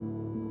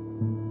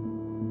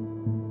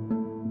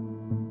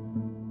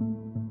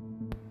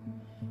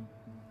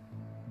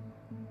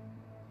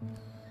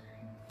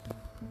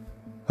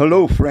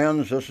Hello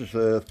friends, this is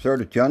the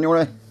 3rd of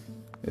January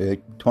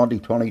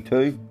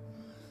 2022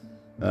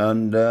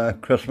 and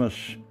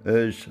Christmas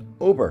is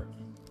over.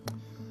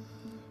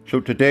 So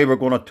today we're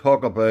going to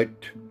talk about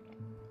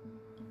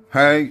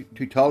how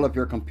to tell if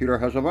your computer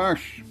has a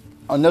virus.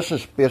 And this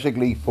is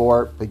basically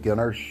for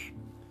beginners.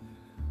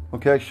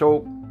 Okay,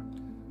 so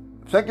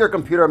think your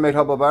computer might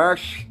have a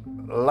virus.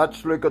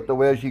 Let's look at the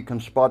ways you can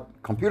spot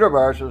computer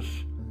viruses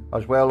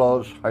as well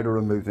as how to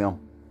remove them.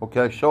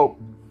 Okay, so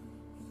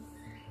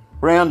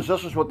friends,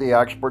 this is what the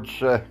experts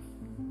say.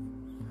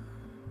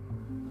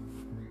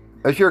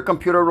 Is your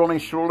computer running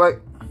slowly?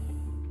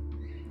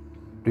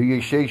 Do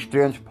you see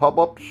strange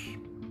pop-ups?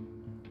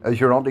 Is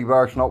your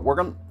antivirus not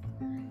working?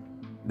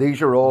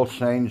 These are all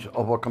signs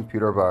of a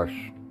computer virus.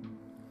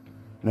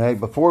 Now,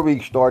 before we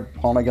start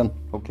panicking,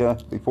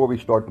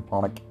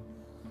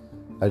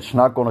 it's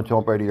not going to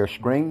jump out of your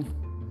screen.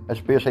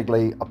 It's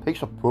basically a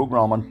piece of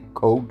programming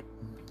code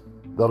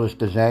that is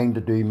designed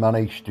to do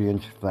many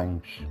strange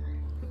things.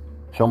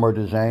 Some are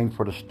designed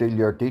to steal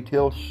your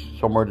details.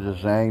 Some are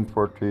designed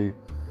to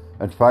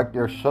infect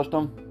your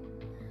system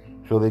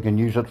so they can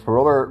use it for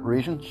other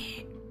reasons.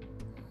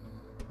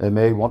 They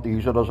may want to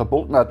use it as a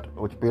botnet,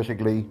 which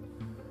basically,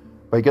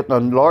 by getting a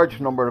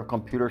large number of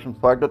computers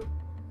infected,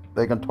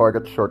 they can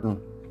target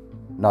certain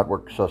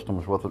network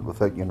systems with it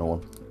without you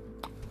knowing.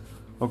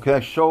 Okay,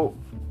 so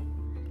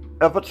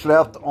if it's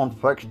left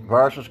unfixed,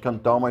 viruses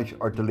can damage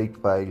or delete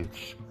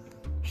files,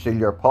 steal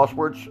your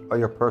passwords or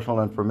your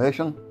personal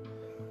information,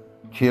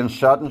 change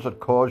settings that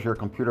cause your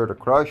computer to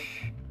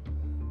crash.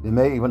 They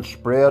may even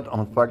spread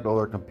and infect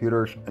other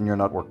computers in your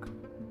network.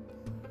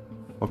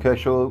 Okay,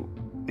 so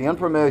the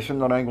information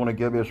that I'm going to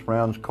give you,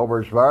 friends,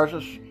 covers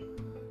viruses,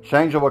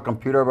 signs of a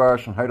computer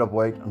virus, and how to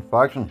avoid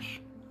infections.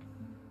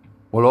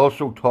 We'll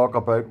also talk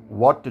about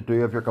what to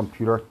do if your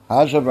computer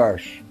has a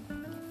virus.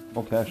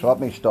 Okay, so let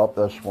me stop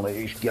this one of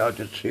these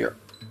gadgets here,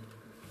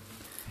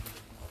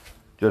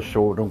 just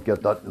so we don't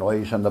get that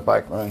noise in the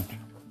background.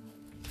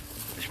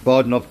 It's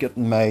bad enough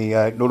getting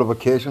my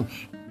notifications.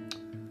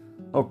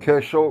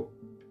 Okay, so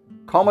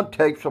common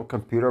types of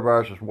computer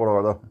viruses, what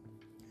are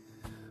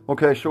they?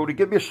 Okay, so to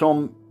give you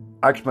some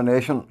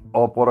explanation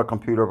of what a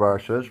computer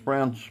virus is,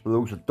 friends, for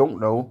those that don't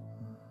know,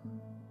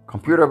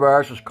 computer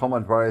viruses come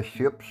in various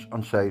shapes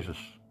and sizes,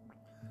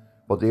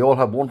 but they all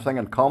have one thing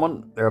in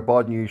common: they're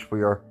bad news for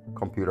your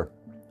computer.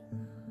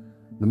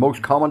 The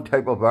most common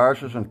type of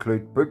viruses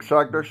include boot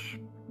sectors,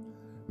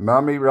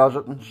 memory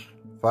residents,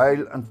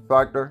 file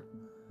infector,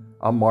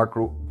 and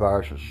macro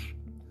viruses.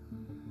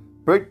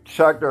 Boot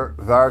sector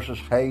viruses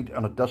hide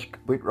in a disk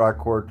boot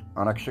record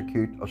and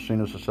execute as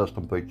soon as the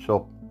system boots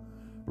up.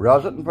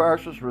 Resident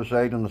viruses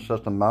reside in the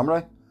system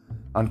memory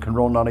and can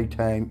run any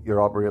time your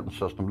operating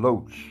system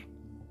loads.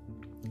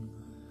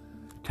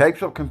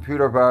 Types of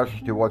computer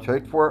viruses to watch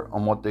out for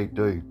and what they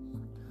do.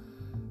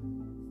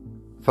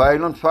 File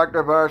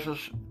infector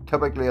viruses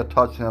typically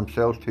attach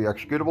themselves to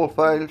executable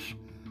files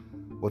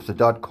with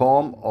the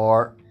 .com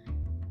or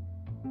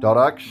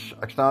 .x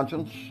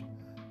extensions.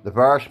 The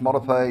virus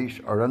modifies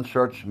or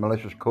inserts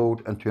malicious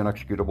code into an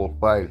executable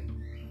file.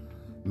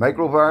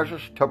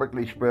 Microviruses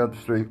typically spread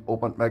through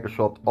open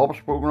Microsoft Office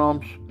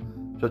programs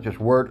such as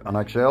Word and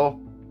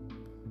Excel.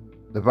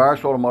 The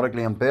virus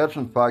automatically embeds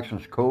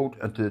infections code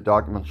into the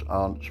documents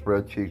and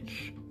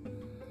spreadsheets.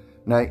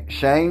 Now,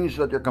 signs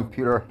that your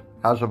computer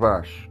has a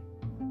virus.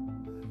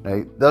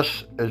 Now,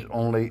 this is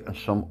only in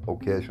some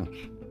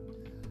occasions.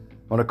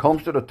 When it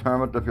comes to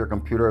determining if your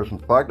computer is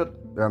infected,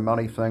 there are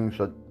many things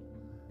that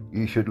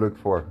you should look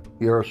for.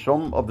 Here are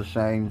some of the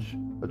signs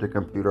that your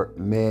computer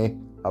may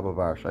have a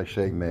virus. I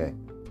say may.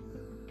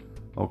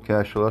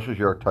 Okay, so this is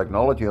your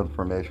technology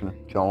information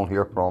channel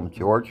here from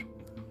George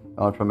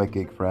and from my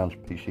geek friends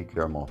PC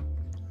Claremont.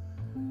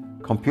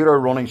 Computer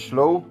running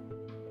slow.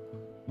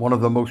 One of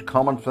the most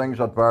common things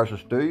that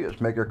viruses do is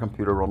make your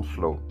computer run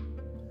slow,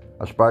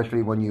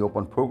 especially when you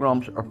open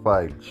programs or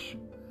files.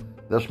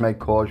 This may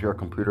cause your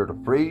computer to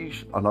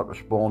freeze and not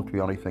respond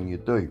to anything you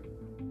do.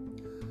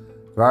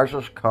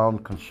 Viruses can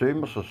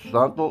consume a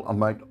substantial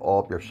amount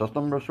of your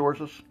system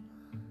resources,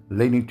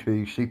 leading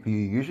to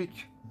CPU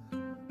usage,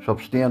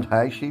 sustained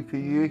high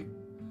CPU,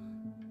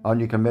 and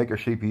you can make your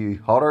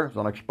CPU hotter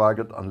than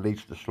expected and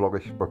leads to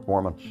sluggish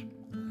performance.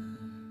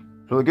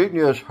 So the good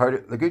news,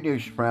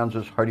 friends,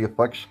 is how do you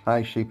fix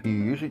high CPU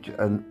usage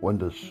in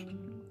Windows?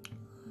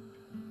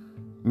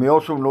 You may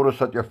also notice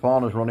that your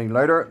fan is running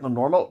louder than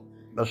normal.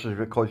 This is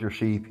because your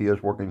CPU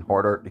is working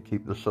harder to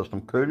keep the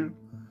system cool,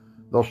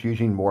 thus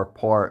using more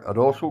power. It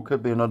also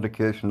could be an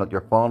indication that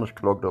your fan is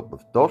clogged up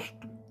with dust,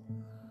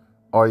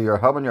 or you're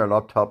having your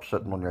laptop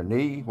sitting on your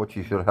knee, which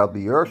you should have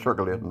the air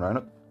circulating around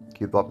it.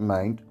 Keep that in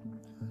mind.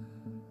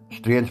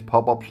 Strange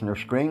pop-ups on your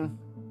screen.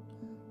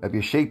 If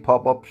you see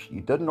pop-ups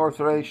you didn't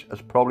authorize,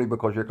 it's probably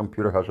because your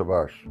computer has a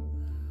virus.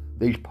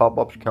 These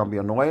pop-ups can be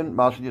annoying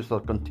messages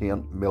that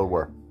contain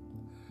malware.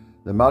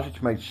 The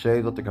message might say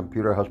that the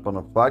computer has been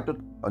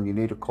infected and you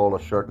need to call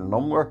a certain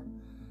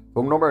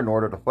phone number in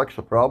order to fix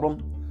the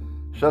problem.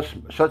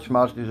 Such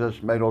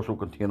messages might also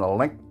contain a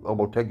link that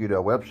will take you to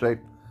a website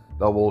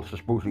that will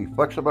supposedly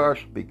fix the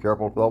virus. Be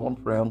careful of that one,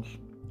 friends.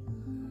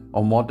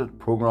 Unwanted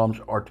programs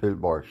or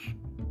toolbars.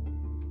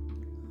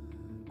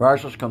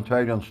 Viruses can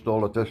try to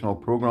install additional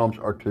programs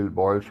or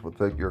toolbars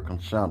without your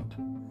consent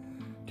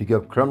to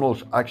give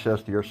criminals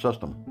access to your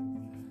system.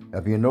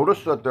 If you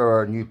notice that there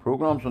are new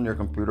programs on your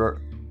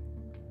computer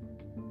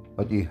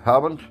that you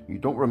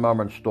don't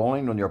remember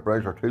installing when your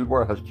browser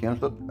toolbar has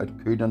changed it,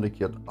 it could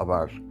indicate a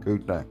virus.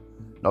 Could now.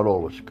 Not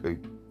always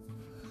could.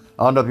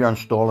 And if you're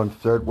installing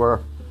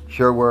thirdware,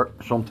 shareware,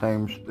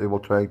 sometimes they will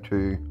try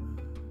to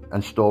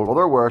install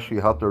otherware, so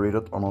you have to read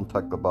it and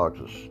untick the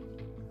boxes.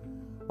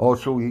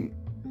 Also,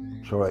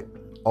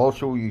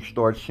 you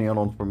start seeing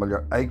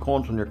unfamiliar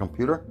icons on your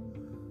computer.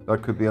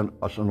 That could be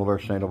another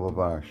sign of a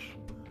virus.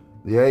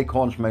 The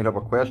icons might have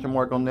a question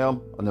mark on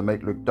them, and they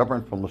might look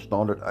different from the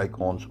standard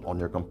icons on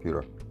your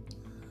computer.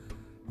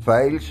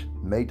 Files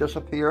may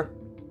disappear.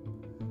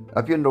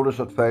 If you notice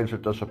that files are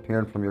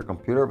disappearing from your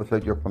computer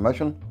without your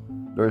permission,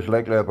 there is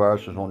likely a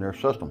virus is on your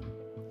system.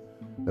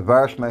 The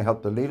virus may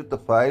have deleted the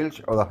files,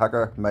 or the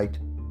hacker might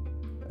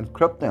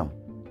encrypt them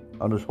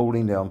and is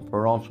holding them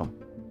for ransom.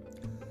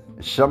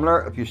 It's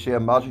similar if you see a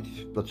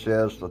message that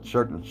says that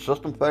certain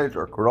system files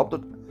are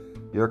corrupted,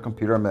 your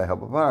computer may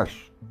have a virus.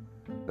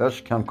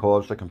 This can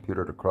cause the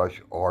computer to crash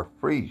or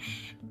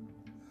freeze.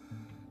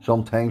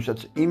 Sometimes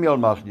it's email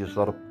messages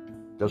that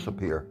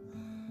disappear.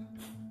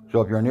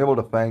 So if you're unable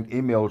to find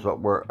emails that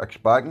were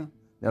expiring,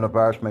 then a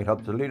virus might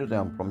have deleted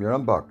them from your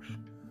inbox.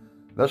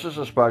 This is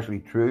especially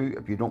true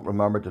if you don't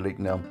remember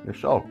deleting them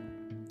yourself.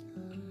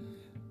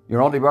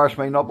 Your antivirus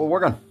may not be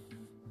working.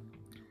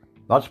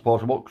 That's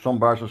possible. Some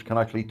viruses can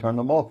actually turn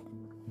them off,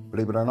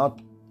 believe it or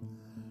not.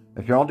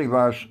 If your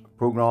antivirus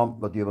program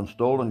that you've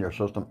installed on your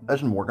system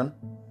isn't working,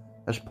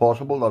 it's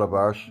possible that a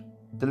virus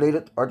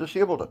deleted or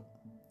disabled it.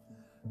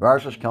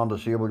 Viruses can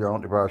disable your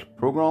antivirus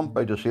program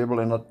by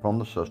disabling it from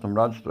the system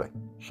registry.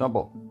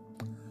 Simple.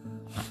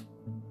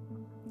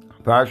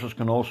 Viruses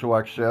can also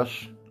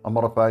access and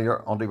modify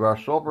your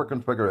antivirus software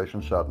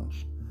configuration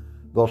settings,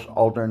 thus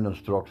altering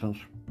instructions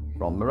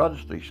from the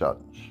registry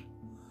settings.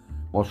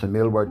 Once the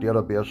malware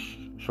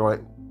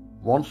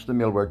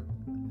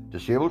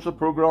disables the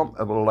program,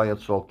 it will allow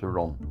itself to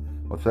run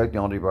without the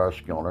antivirus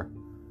scanner,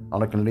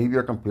 and it can leave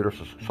your computer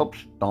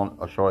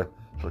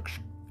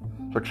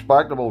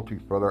susceptible to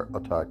further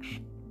attacks.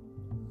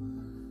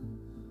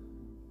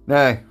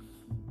 Now,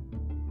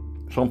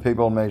 some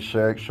people may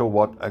say, so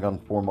what, I can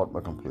format my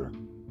computer.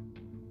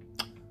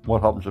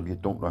 What happens if you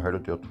don't know how to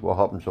do it? What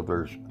happens if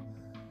there's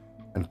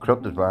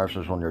encrypted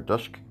viruses on your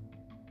disk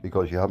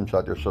because you haven't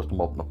set your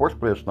system up in the first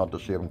place not to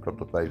save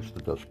encrypted files to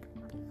disk?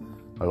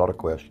 A lot of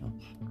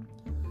questions.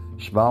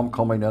 Spam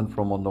coming in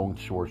from unknown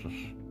sources.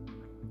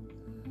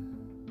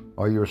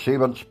 Are you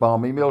receiving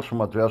spam emails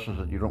from addresses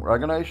that you don't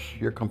recognize?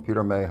 Your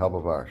computer may have a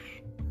virus.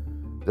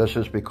 This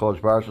is because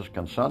viruses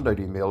can send out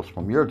emails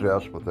from your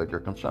address without your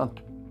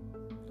consent.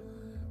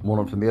 One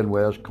of the main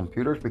ways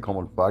computers become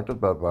infected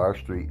by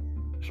virus through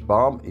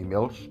spam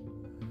emails.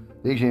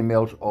 These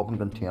emails often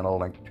contain a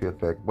link to a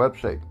fake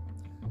website,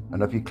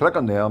 and if you click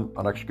on them,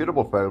 an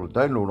executable file will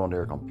download onto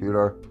your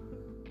computer.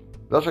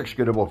 This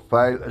executable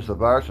file is the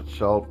virus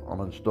itself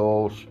and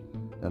installs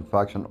the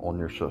infection on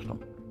your system.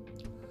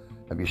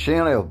 If you see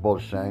any of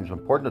both signs, it's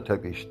important to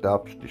take these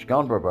steps to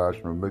scan for a virus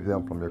and remove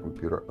them from your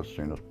computer as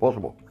soon as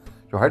possible.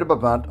 So how to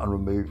prevent and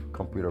remove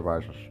computer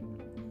viruses?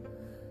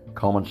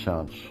 Common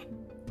sense.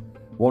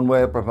 One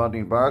way of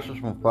preventing viruses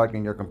from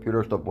infecting your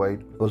computer is to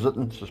avoid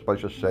visiting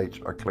suspicious sites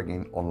or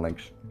clicking on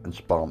links in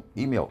spam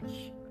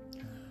emails.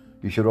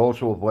 You should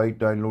also avoid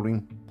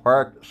downloading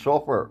pirate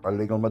software or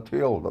legal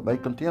material that may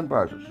contain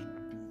viruses.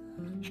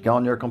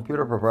 Scan your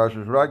computer for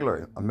viruses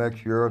regularly and make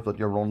sure that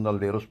you're running the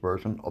latest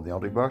version of the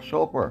antivirus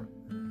software.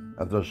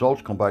 If the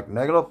results come back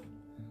negative,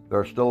 there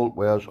are still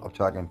ways of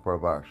checking for a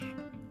virus.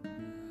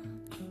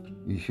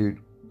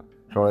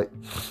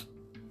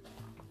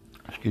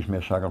 Excuse me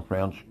a second,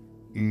 friends.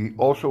 You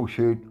also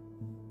should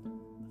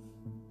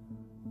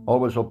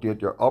always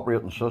update your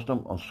operating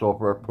system and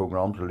software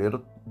programs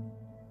related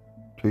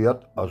to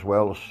it, as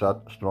well as set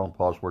strong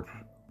passwords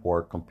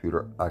for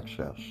computer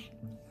access.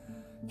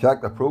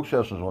 Check the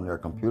processes on your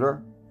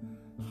computer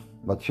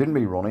that shouldn't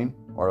be running,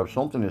 or if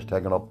something is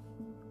taking up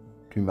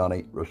too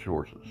many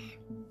resources.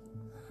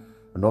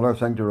 Another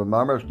thing to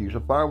remember is to use a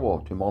firewall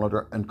to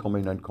monitor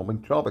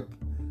incoming traffic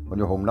on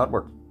your home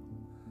network,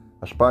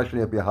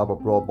 especially if you have a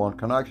broadband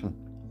connection.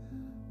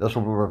 This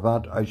will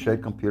prevent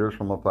outside computers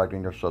from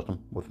affecting your system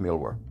with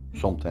malware,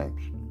 sometimes.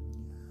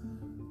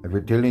 If you're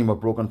dealing with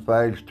broken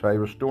files, try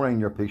restoring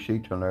your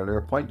PC to an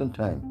earlier point in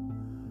time.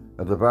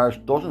 If the virus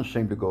doesn't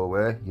seem to go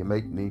away, you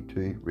might need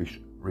to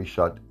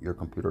reset your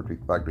computer to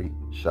factory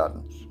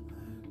settings.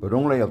 But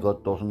only if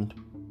that doesn't,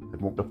 it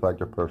won't affect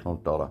your personal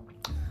data.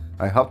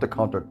 I have to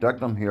contradict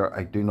them here.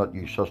 I do not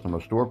use system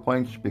restore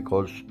points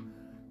because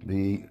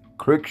the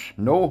crooks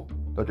know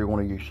that you're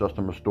going to use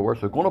system restore,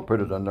 so they're going to put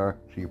it in there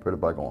so you put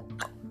it back on.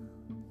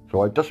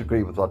 So I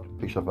disagree with that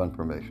piece of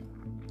information.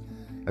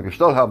 If you're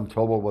still having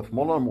trouble with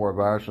one or more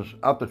viruses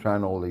after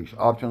trying all these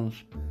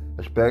options,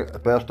 it's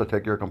best to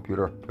take your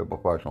computer to a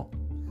professional.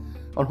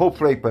 And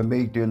hopefully by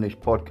me doing these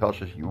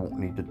podcasts, you won't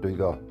need to do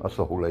that. That's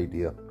the whole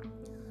idea.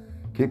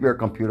 Keep your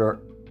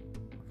computer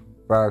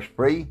virus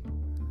free.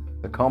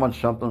 The common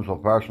symptoms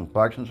of virus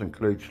infections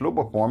include slow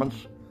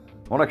performance,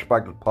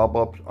 unexpected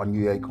pop-ups, and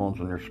new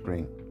icons on your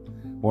screen.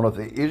 One of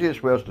the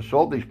easiest ways to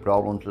solve these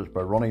problems is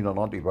by running an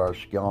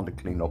antivirus scan to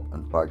clean up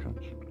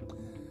infections.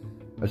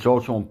 It's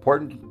also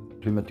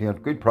important to maintain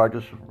good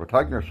practice for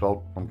protecting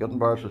yourself from getting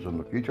viruses in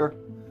the future,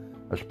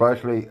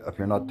 especially if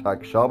you're not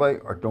tech savvy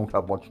or don't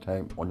have much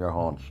time on your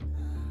hands.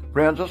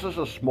 Friends, this is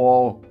a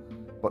small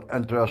but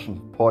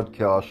interesting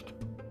podcast.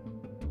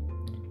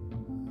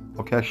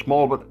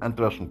 Small but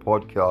interesting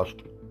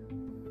podcast.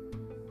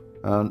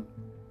 And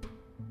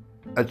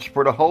it's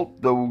for to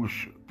help those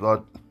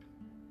that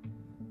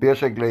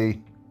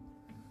basically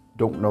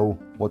don't know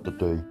what to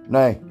do.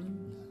 Now,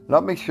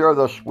 let me share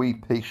this wee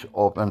piece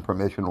of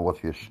information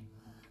with you.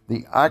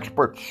 The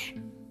experts,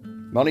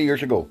 many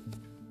years ago,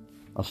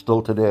 and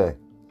still today,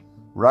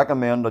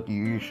 recommend that you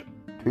use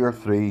 2 or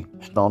 3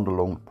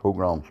 standalone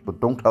programs, but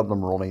don't have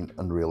them running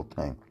in real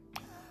time.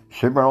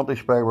 Super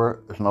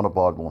anti-spyware is not a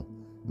bad one.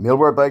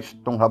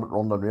 Malwarebytes, don't have it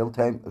run in real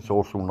time, it's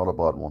also not a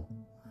bad one.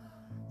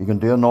 You can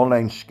do an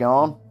online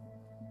scan,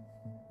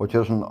 which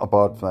isn't a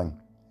bad thing.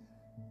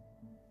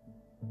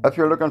 If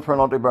you're looking for an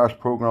antivirus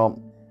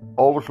program,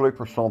 always look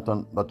for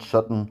something that's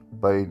sitting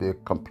by the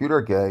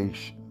computer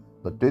guys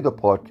that do the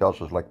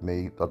podcasts like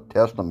me, that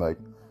test them out.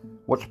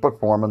 What's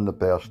performing the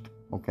best,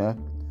 okay?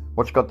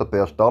 What's got the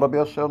best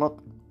database in it?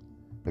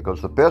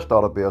 Because the best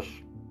database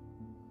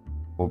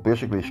will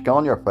basically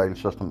scan your file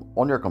system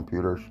on your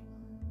computers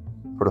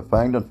for to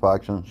find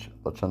infections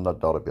that's in that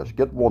database.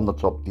 Get one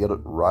that's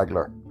updated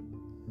regular.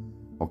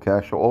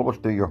 Okay, so always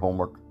do your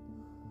homework.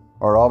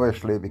 Or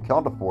obviously, if you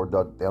can't afford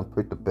that, then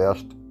put the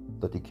best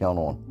that you can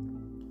on.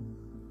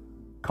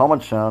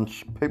 Common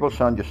sense, people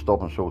send you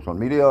stuff on social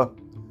media,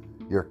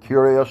 you're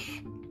curious,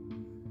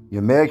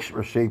 you may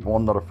receive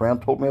one that a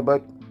friend told me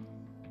about.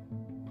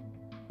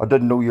 I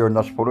didn't know you're in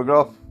this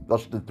photograph,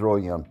 that's to draw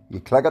you in. You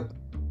click it,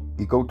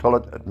 you go tell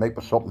it, it might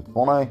be something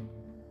funny,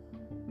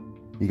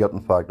 you get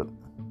infected.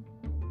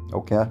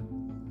 Okay?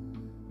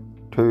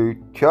 To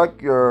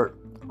check your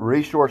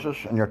resources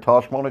in your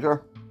task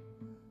manager,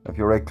 if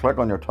you right click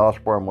on your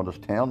taskbar in Windows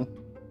 10,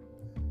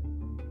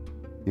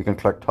 you can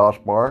click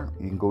taskbar,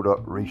 you can go to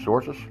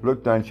resources,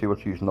 look down, see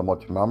what's using how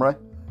much memory,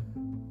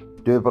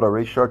 do a bit of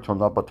research on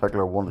that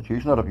particular one that's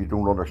using it. If you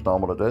don't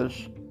understand what it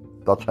is,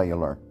 that's how you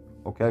learn.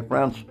 Okay,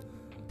 friends?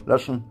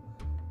 Listen,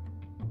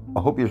 I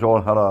hope you all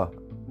had a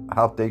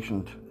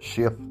half-decent,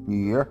 safe New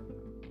Year.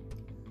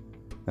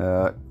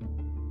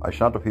 I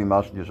sent a few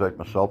messages out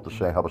myself to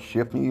say have a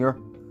safe New Year.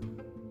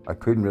 I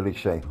couldn't really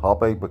say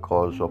happy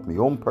because of my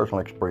own personal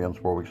experience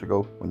 4 weeks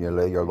ago when you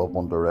lay your loved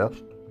one to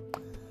rest.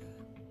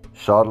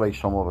 Sadly,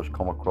 some of us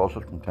come across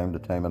it from time to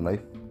time in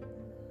life,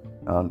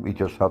 and we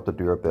just have to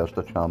do our best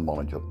to try and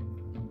manage it.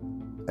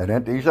 It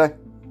ain't easy,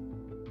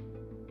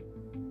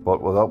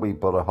 but with that wee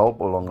bit of help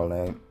along the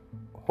line,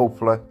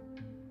 hopefully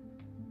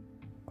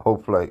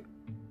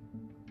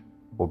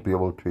we'll be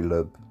able to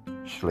live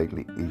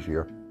slightly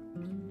easier.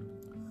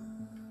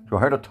 So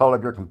how to tell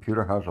if your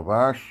computer has a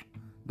virus?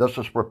 This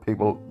is for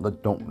people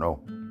that don't know.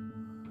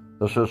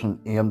 This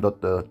isn't aimed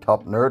at the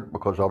top nerd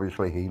because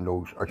obviously he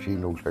knows or she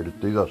knows how to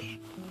do this.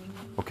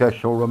 Okay,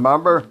 so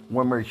remember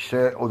when we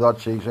say, oh,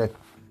 that's easy,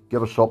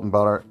 give us something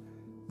better.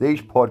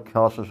 These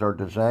podcasts are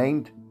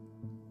designed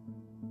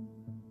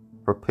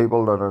for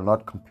people that are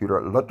not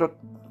computer literate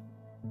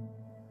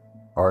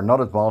or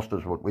not advanced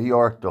as what we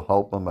are, to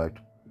help them out.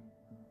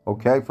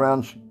 Okay,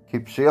 friends,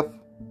 keep safe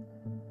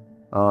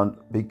and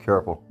be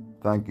careful.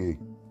 Thank you.